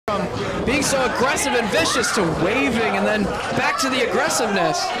being so aggressive and vicious to waving and then back to the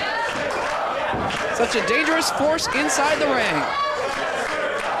aggressiveness. Such a dangerous force inside the ring.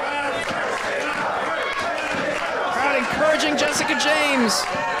 Crowd encouraging Jessica James.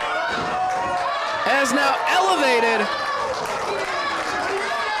 As now elevated.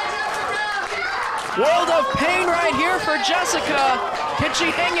 World of pain right here for Jessica. Can she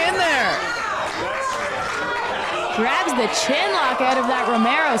hang in there? Grabs the chin lock out of that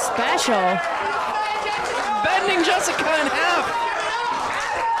Romero special. Bending Jessica in half.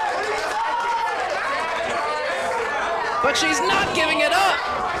 But she's not giving it up.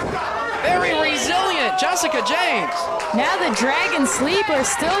 Very resilient, Jessica James. Now the Dragon Sleeper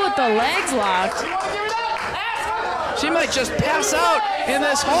still with the legs locked. She might just pass out in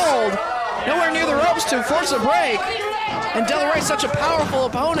this hold. Nowhere near the ropes to force a break. And Del Rey's such a powerful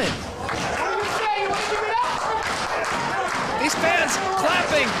opponent. These fans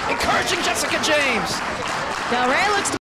clapping, encouraging Jessica James. Del Rey looks